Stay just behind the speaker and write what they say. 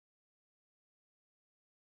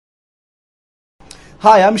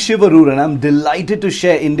Hi, I'm Shiv Arur and I'm delighted to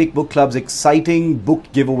share Indic Book Club's exciting book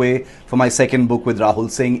giveaway for my second book with Rahul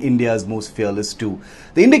Singh, India's Most Fearless 2.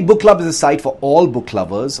 The Indic Book Club is a site for all book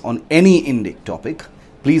lovers on any Indic topic.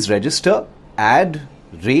 Please register, add,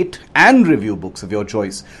 rate and review books of your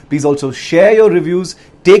choice. Please also share your reviews,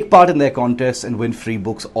 take part in their contests and win free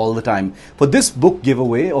books all the time. For this book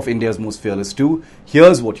giveaway of India's Most Fearless 2,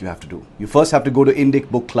 here's what you have to do. You first have to go to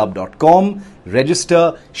indicbookclub.com,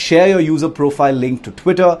 register, share your user profile link to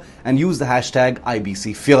Twitter and use the hashtag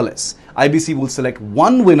IBCFearless. IBC will select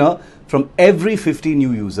one winner from every 50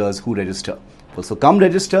 new users who register. So come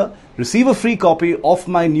register, receive a free copy of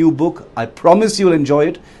my new book. I promise you'll enjoy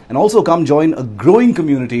it. And also come join a growing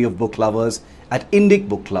community of book lovers at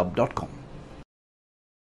indicbookclub.com.